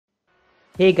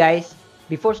Hey guys,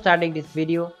 before starting this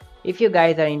video, if you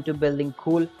guys are into building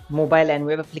cool mobile and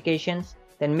web applications,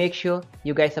 then make sure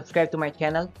you guys subscribe to my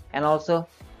channel and also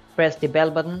press the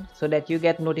bell button so that you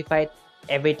get notified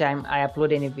every time I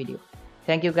upload any video.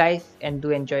 Thank you guys and do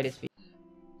enjoy this video.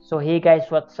 So hey guys,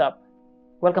 what's up?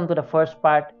 Welcome to the first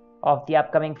part of the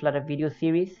upcoming Flutter video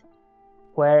series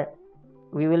where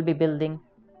we will be building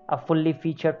a fully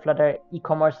featured Flutter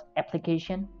e-commerce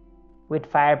application with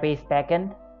Firebase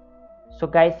backend. So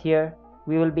guys, here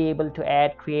we will be able to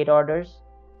add, create orders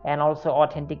and also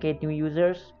authenticate new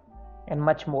users and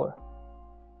much more.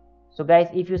 So guys,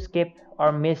 if you skip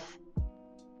or miss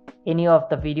any of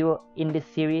the video in this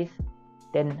series,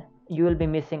 then you will be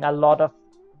missing a lot of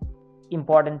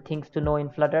important things to know in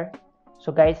Flutter.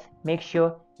 So guys, make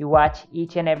sure you watch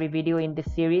each and every video in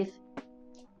this series.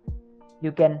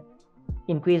 You can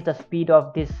increase the speed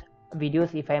of these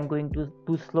videos if I am going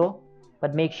too slow,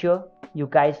 but make sure you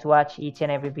guys watch each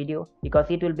and every video because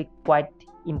it will be quite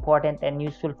important and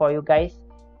useful for you guys.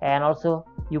 And also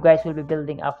you guys will be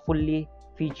building a fully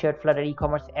featured Flutter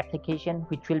e-commerce application,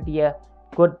 which will be a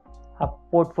good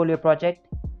portfolio project,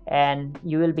 and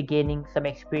you will be gaining some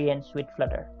experience with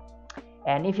Flutter.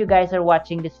 And if you guys are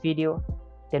watching this video,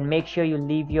 then make sure you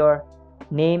leave your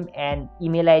name and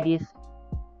email IDs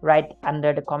right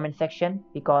under the comment section,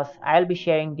 because I'll be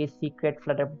sharing this secret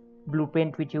Flutter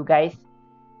blueprint with you guys,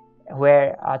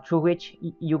 where through which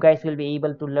you guys will be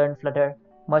able to learn Flutter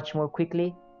much more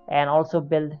quickly and also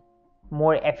build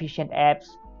more efficient apps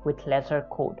with lesser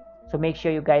code. So make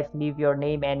sure you guys leave your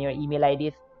name and your email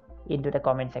IDs into the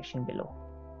comment section below.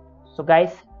 So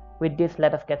guys, with this,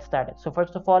 let us get started. So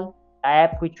first of all, the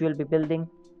app which we'll be building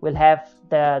will have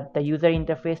the user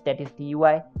interface, that is the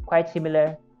UI, quite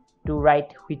similar to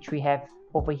which we have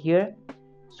over here.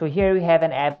 So here we have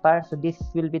an app bar. So this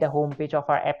will be the home page of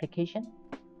our application,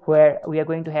 where we are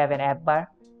going to have an app bar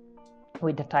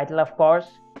with the title, of course,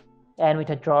 and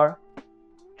with a drawer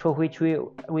through which we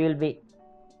will be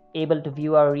able to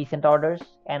view our recent orders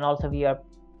and also view our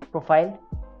profile.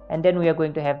 And then we are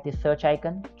going to have this search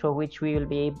icon through which we will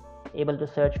be able to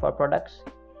search for products.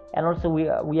 And also we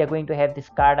are going to have this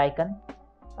card icon,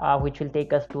 which will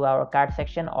take us to our card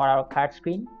section or our card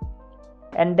screen.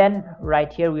 And then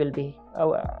right here we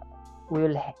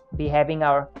will be having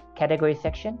our category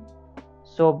section.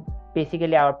 So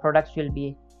basically our products will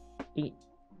be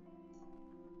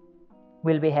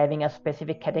having a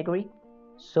specific category.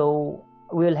 So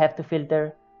we will have to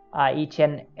filter each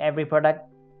and every product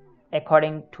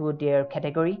according to their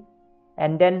category.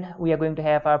 And then we are going to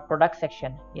have our product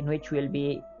section, in which we will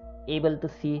be able to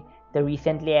see the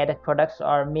recently added products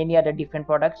or many other different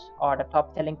products or the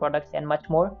top selling products and much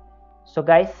more. So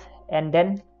guys, and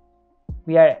then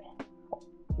we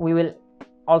will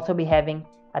also be having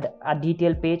a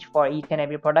detailed page for each and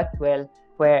every product, where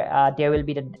there will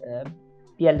be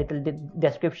a little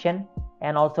description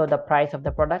and also the price of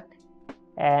the product.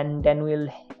 And then we'll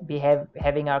be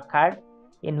having our card,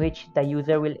 in which the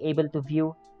user will able to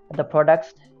view the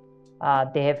products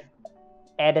they have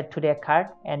added to their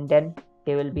cart, and then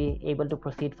they will be able to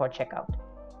proceed for checkout.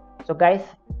 So guys,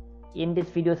 in this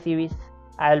video series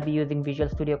I'll be using Visual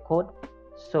Studio Code.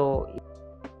 So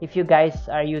if you guys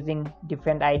are using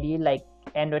different IDE like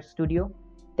Android Studio,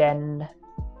 then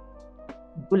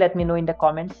do let me know in the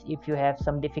comments if you have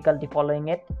some difficulty following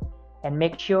it, and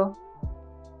make sure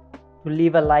to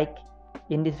leave a like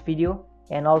in this video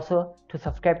and also to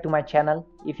subscribe to my channel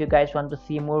if you guys want to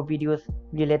see more videos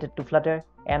related to Flutter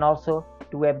and also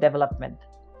to web development.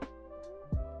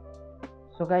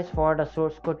 So guys, for the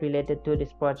source code related to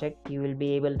this project, you will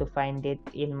be able to find it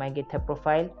in my GitHub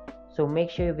profile. So make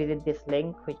sure you visit this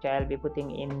link, which I'll be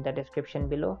putting in the description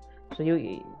below. So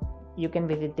you can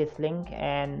visit this link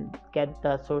and get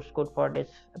the source code for this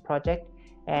project.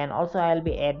 And also I'll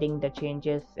be adding the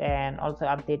changes and also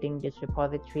updating this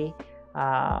repository,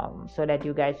 so that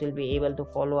you guys will be able to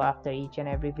follow after each and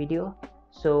every video.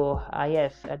 So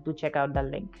yes, do check out the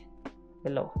link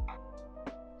below.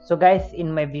 So guys,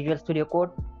 in my Visual Studio Code,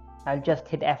 I'll just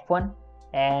hit F1,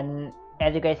 and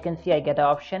as you guys can see, I get an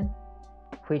option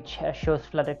which shows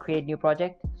Flutter create new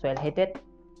project. So I'll hit it,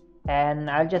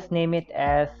 and I'll just name it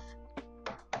as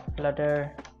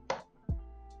Flutter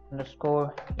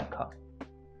 _ ecom.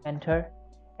 Enter,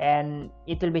 and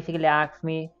it will basically ask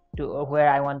me to where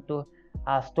I want to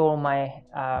store my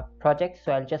project.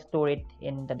 So I'll just store it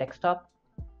in the desktop.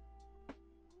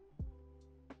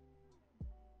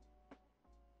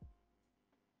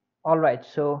 Alright,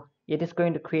 so it is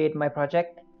going to create my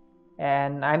project,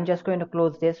 and I'm just going to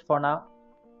close this for now,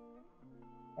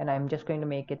 and I'm just going to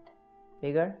make it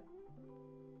bigger.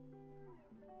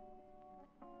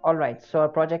 Alright, so our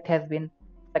project has been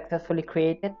successfully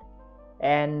created.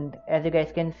 And as you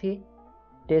guys can see,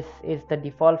 this is the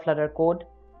default Flutter code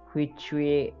which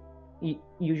we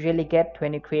usually get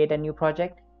when you create a new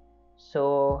project.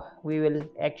 So we will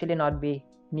actually not be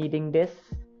needing this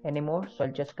anymore, so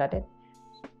I'll just cut it.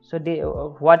 So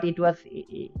what it was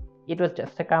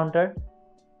just a counter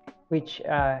which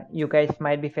you guys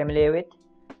might be familiar with.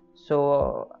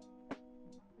 So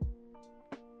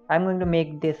I'm going to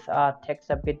make this text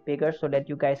a bit bigger so that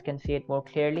you guys can see it more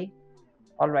clearly.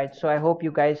 Alright, so I hope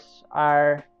you guys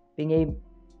are being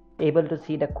able to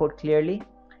see the code clearly.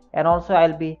 And also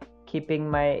I'll be keeping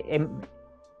my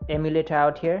emulator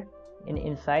out here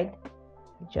inside.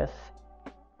 Just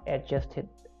adjust it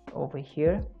over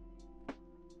here.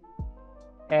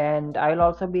 And I'll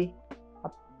also be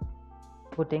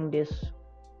putting this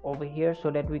over here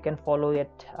so that we can follow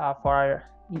it for our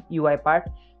UI part.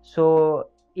 So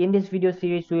in this video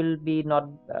series we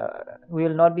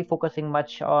will not be focusing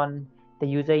much on the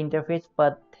user interface,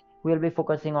 but we'll be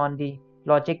focusing on the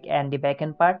logic and the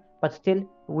backend part. But still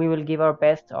we will give our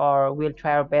best, or we'll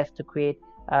try our best to create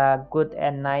a good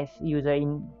and nice user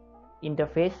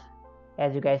interface,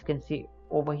 as you guys can see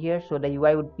over here. So the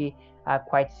UI would be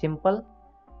quite simple.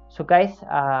 So guys,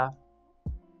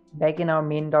 back in our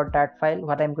main.dart file,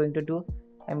 what I'm going to do,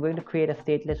 I'm going to create a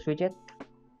stateless widget.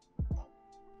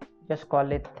 Just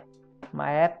call it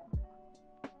my app,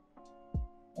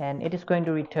 and it is going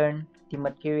to return the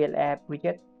material app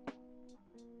widget.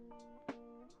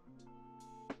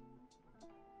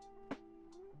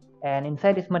 And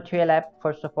inside this material app,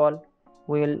 first of all,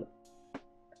 we'll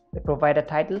provide a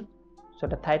title. So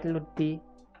the title would be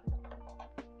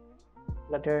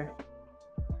Flutter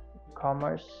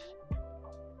Ecommerce.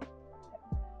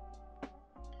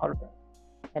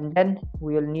 And then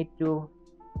we will need to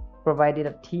provide it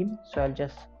a theme. So I'll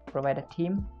just provide a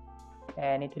theme,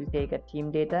 and it will take a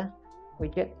theme data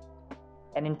widget.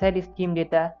 And inside this theme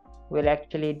data, we'll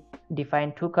actually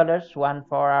define two colors, one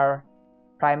for our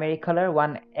primary color,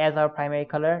 one as our primary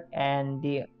color, and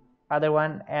the other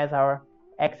one as our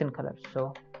accent color.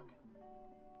 So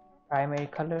primary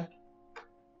color,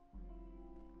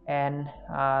 and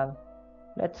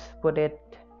let's put it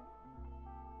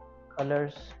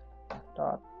colors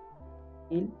dot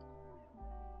fill,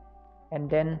 and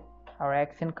then our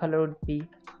accent color would be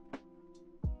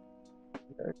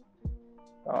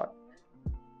dot,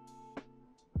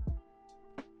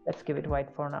 let's give it white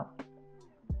for now.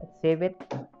 Let's save it.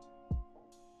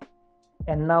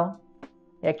 And now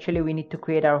actually we need to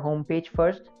create our home page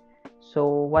first. So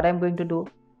what I'm going to do,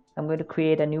 I'm going to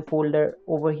create a new folder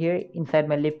over here inside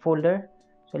my lib folder.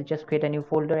 So I'll just create a new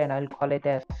folder and I'll call it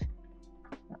as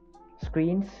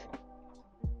screens.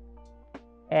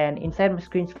 And inside my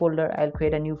screens folder, I'll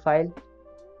create a new file.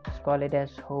 Let's call it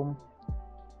as home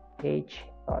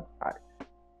page.art.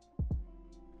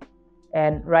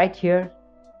 And right here,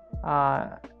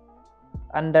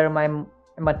 under my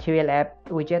material app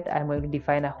widget, I'm going to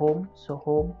define a home. So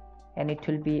home, and it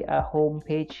will be a home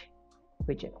page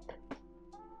widget.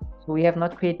 So we have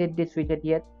not created this widget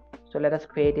yet, so let us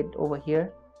create it over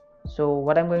here. So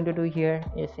what I'm going to do here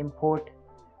is import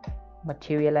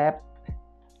material app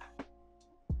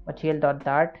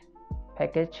material.dart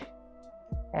package,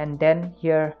 and then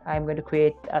here I'm going to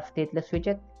create a stateless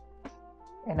widget,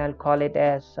 and I'll call it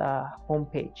as home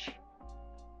page.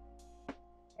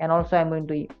 And also I'm going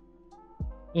to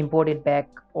import it back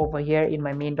over here in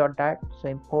my main.dart. So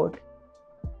import.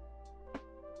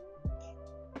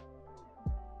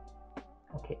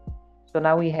 Okay, so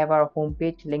now we have our home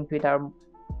page linked with our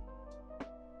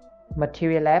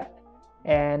material app,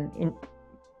 and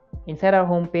inside our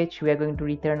home page we are going to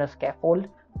return a scaffold,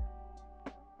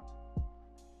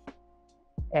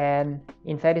 and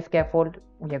inside the scaffold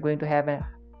we are going to have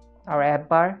our app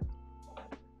bar.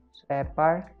 So app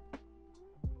bar.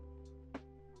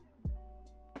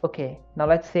 Okay, now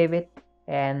let's save it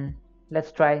and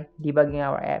let's try debugging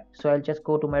our app. So I'll just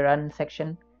go to my run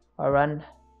section, or run,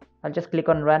 I'll just click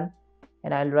on run,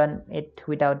 and I'll run it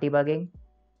without debugging.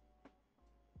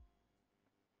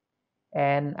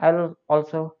 And I'll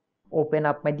also open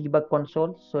up my debug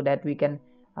console so that we can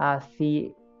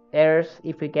see errors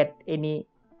if we get any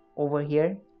over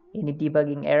here, any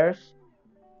debugging errors.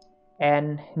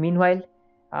 And meanwhile,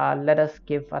 let us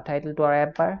give a title to our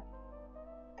app bar.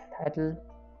 Title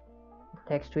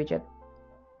text widget.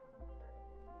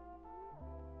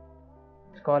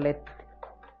 Let's call it.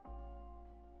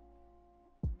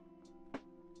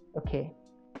 Okay.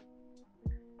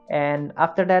 And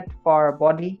after that, for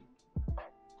body,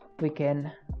 we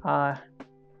can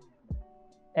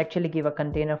actually give a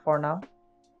container for now,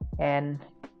 and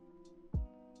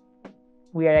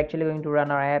we are actually going to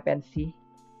run our app and see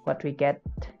what we get.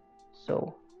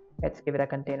 So let's give it a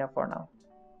container for now.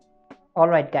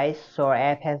 Alright guys, so our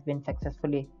app has been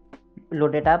successfully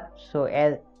loaded up. So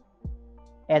as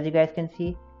you guys can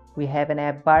see, we have an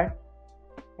app bar,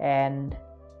 and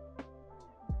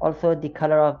also the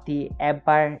color of the app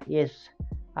bar is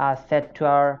set to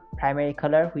our primary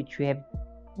color, which we have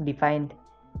defined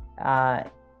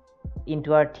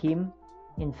into our theme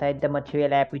inside the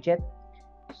material app widget.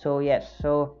 So yes,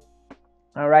 so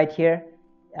right here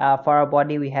for our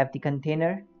body we have the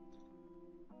container,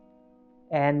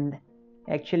 and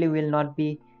actually we'll not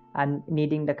be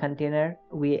needing the container.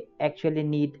 We actually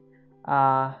need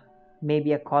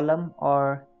maybe a column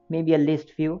or maybe a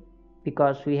list view,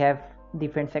 because we have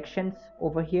different sections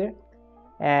over here,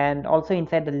 and also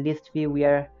inside the list view we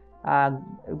are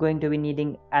going to be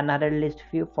needing another list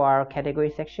view for our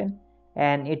category section,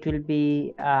 and it will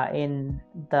be in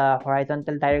the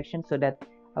horizontal direction, so that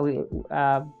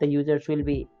the users will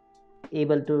be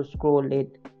able to scroll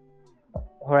it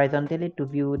horizontally to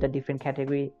view the different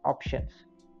category options.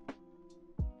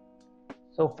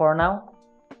 So for now,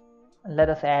 let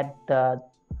us add the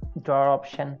drawer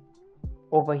option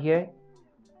over here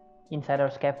inside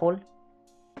our scaffold.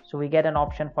 So we get an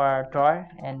option for our drawer,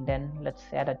 and then let's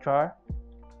add a drawer.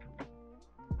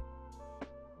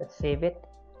 Let's save it,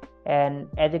 and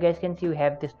as you guys can see, we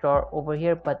have this drawer over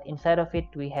here, but inside of it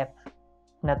we have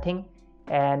nothing,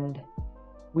 and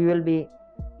we will be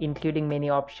including many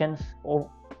options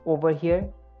over here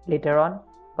later on,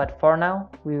 but for now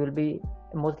we will be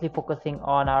mostly focusing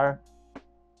on our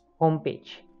home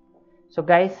page. So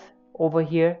guys, over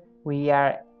here we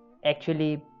are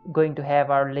actually going to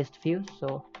have our list view.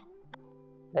 So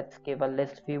let's give a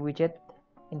list view widget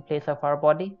in place of our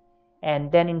body,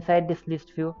 and then inside this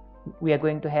list view we are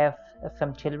going to have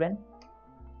some children,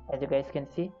 as you guys can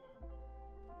see,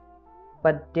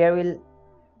 but there will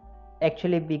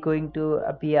actually be going to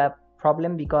be a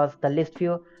problem, because the list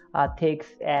view takes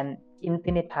an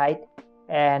infinite height,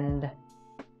 and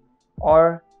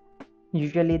or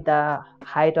usually the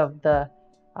height of the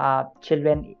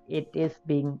children it is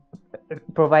being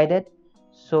provided.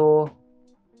 So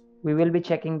we will be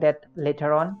checking that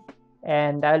later on,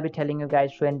 and I will be telling you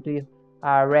guys when to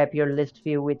wrap your list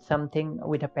view with something,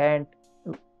 with a parent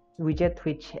widget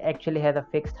which actually has a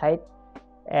fixed height.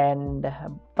 And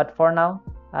but for now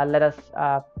let us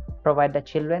provide the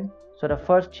children. So the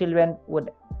first children would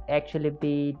actually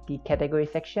be the category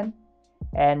section,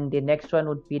 and the next one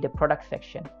would be the product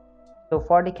section. So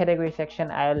for the category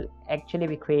section I'll actually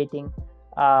be creating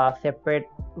a separate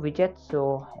widget.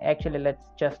 So actually let's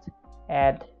just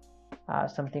add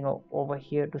something over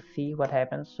here to see what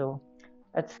happens. So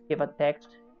let's give a text,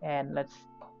 and let's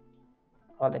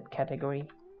call it categories.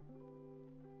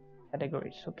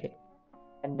 Okay,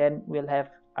 and then we'll have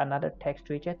another text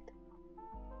widget,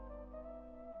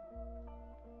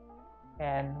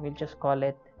 and we'll just call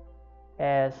it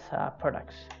as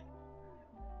products.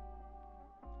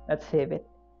 Let's save it,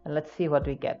 and let's see what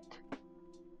we get.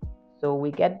 So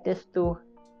we get this to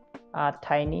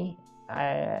tiny.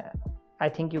 I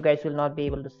think you guys will not be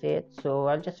able to see it, so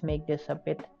I'll just make this a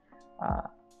bit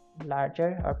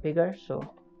larger or bigger. So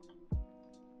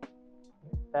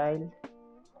style,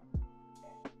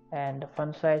 and the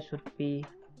font size would be,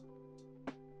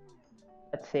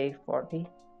 let's say 40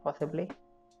 possibly.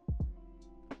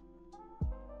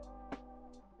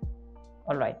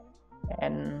 Alright,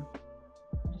 and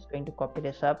I'm just going to copy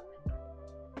this up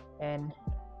and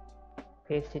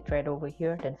paste it right over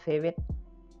here, then save it.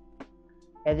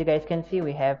 As you guys can see,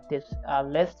 we have this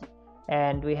list,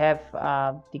 and we have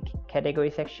the category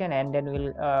section, and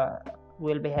then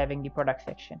we'll be having the product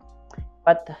section.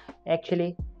 But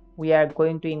actually we are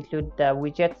going to include the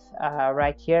widgets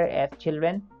right here as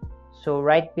children. So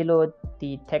right below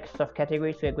the text of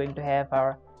categories we are going to have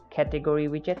our category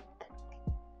widget,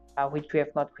 which we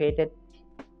have not created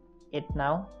it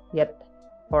yet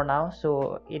for now.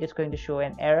 So it is going to show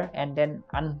an error, and then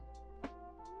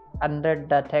under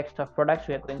the text of products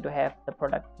we are going to have the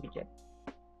product widget.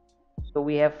 So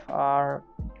we have our,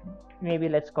 maybe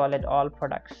let's call it all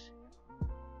products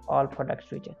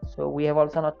widget. So we have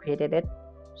also not created it,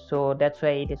 so that's why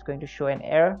it is going to show an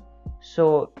error.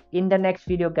 So in the next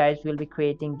video guys, we'll be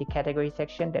creating the category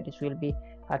section, that is we'll be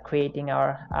creating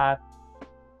our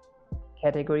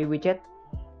category widget,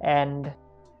 and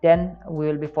then we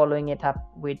will be following it up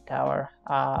with our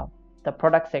the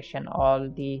product section, all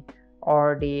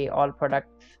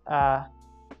products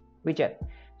widget.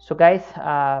 So guys,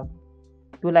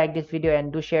 do like this video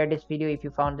and do share this video if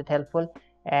you found it helpful,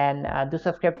 and do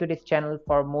subscribe to this channel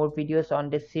for more videos on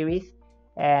this series,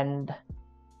 and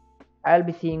I'll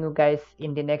be seeing you guys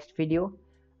in the next video.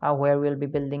 where we'll be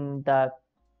building the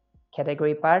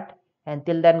category part. And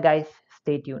till then guys,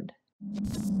 stay tuned.